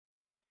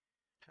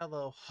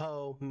Hello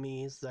ho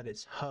me's, that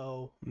is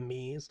ho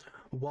me's.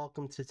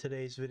 Welcome to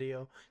today's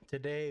video.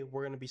 Today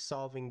we're going to be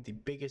solving the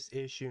biggest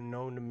issue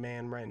known to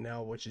man right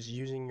now, which is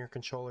using your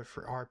controller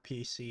for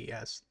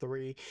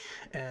RPCS3.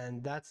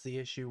 And that's the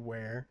issue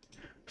where,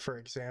 for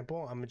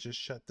example, I'm going to just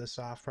shut this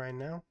off right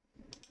now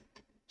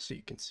so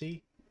you can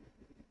see.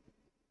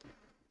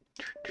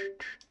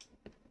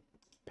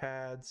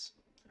 Pads,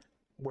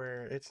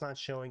 where it's not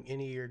showing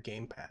any of your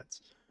game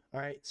pads.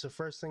 Alright, so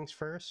first things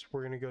first,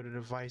 we're going to go to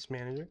Device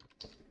Manager.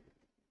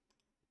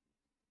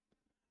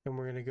 And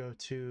we're going to go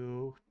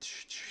to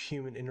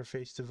Human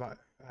Interface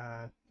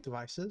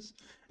Devices.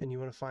 And you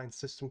want to find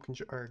System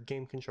or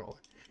Game Controller.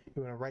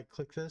 You want to right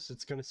click this.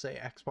 It's going to say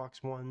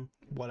Xbox One,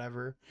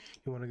 whatever.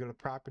 You want to go to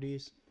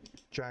Properties,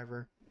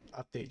 Driver,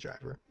 Update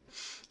Driver.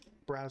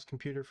 Browse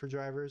computer for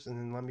drivers, and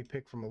then let me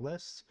pick from a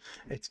list.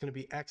 It's going to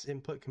be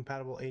XInput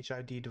compatible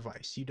HID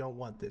device. You don't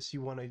want this.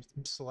 You want to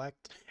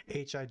select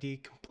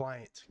HID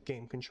compliant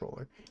game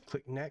controller.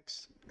 Click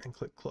next and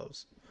click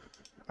close.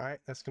 Alright,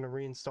 that's going to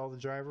reinstall the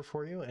driver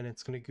for you, and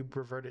it's going to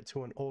revert it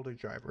to an older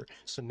driver.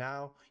 So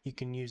now you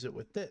can use it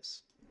with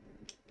this.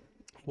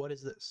 What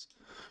is this?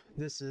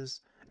 This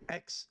is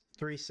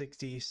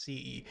X360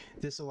 CE.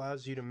 This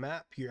allows you to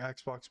map your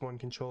Xbox One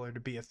controller to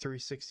be a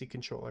 360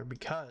 controller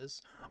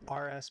because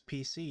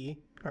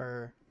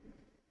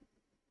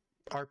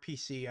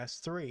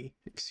RPCS3,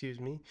 excuse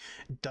me,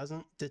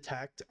 doesn't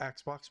detect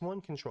Xbox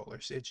One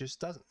controllers. It just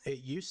doesn't.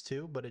 It used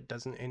to, but it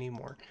doesn't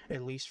anymore,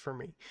 at least for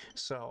me.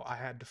 So I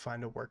had to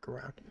find a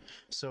workaround.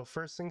 So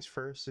first things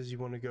first is you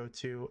want to go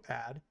to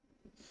Add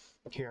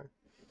here.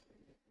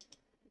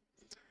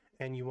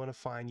 And you want to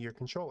find your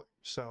controller.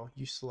 So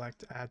you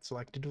select Add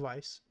Selected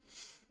Device,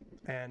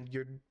 and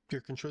your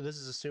control. This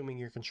is assuming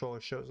your controller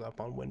shows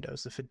up on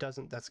Windows. If it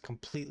doesn't, that's a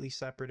completely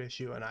separate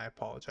issue, and I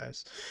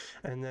apologize.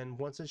 And then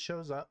once it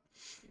shows up,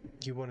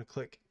 you want to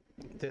click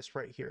this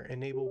right here,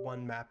 Enable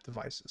One Map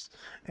Devices,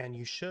 and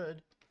you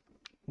should,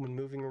 when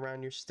moving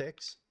around your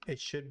sticks, it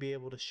should be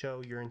able to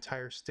show your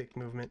entire stick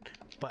movement,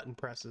 button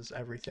presses,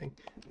 everything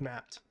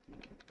mapped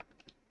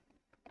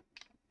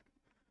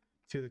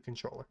to the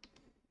controller.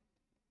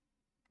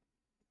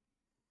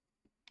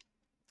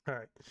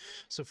 Alright,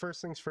 so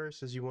first things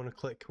first is you want to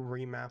click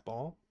Remap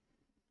All,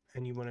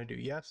 and you want to do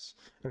yes,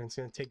 and it's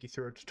going to take you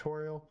through a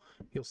tutorial.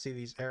 You'll see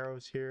these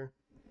arrows here.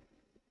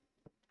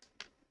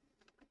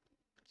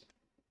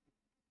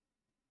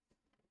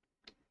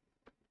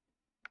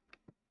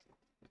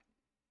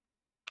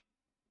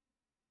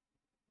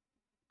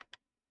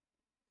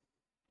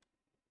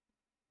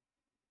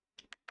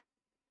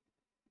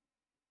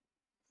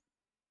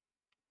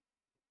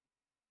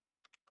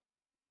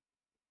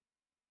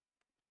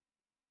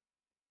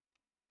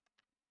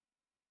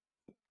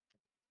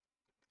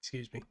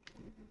 Excuse me.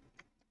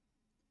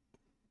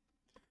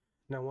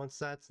 Now once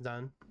that's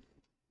done,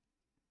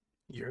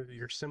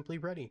 you're simply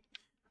ready.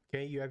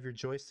 Okay, you have your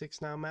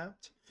joysticks now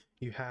mapped.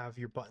 You have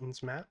your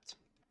buttons mapped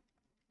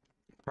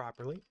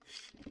properly.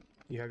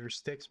 You have your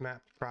sticks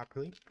mapped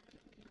properly.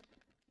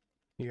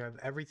 You have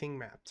everything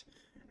mapped.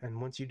 And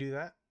once you do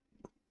that,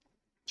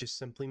 just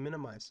simply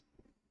minimize.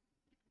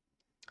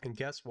 And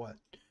guess what?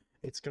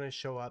 It's going to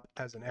show up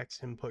as an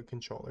XInput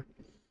controller.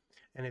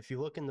 And if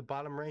you look in the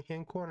bottom right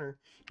hand corner,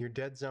 your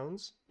dead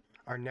zones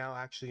are now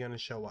actually going to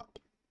show up.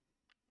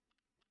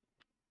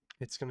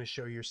 It's going to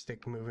show your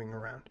stick moving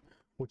around,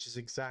 which is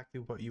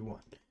exactly what you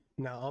want.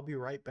 Now I'll be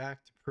right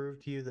back to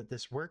prove to you that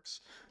this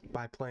works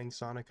by playing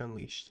Sonic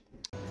Unleashed.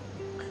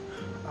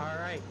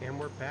 Alright, and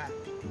we're back.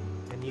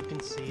 And you can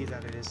see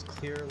that it is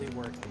clearly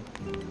working.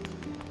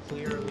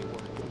 Clearly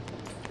working.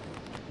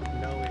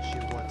 No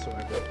issue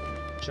whatsoever.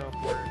 Jump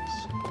works.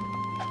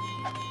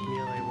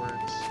 Melee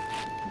works.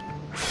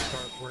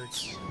 Start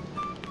works,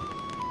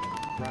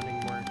 running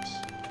works,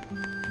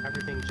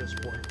 everything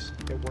just works.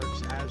 It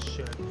works as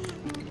should.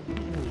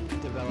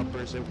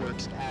 Developers, it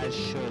works as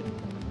should.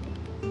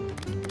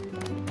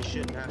 You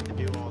shouldn't have to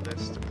do all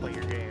this to play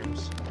your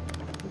games.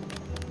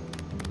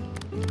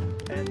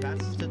 And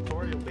that's the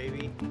tutorial,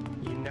 baby.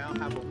 You now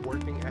have a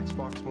working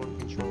Xbox One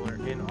controller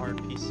in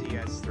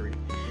RPCS3.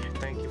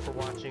 Thank you for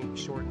watching.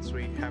 Short and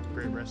sweet. Have a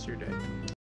great rest of your day.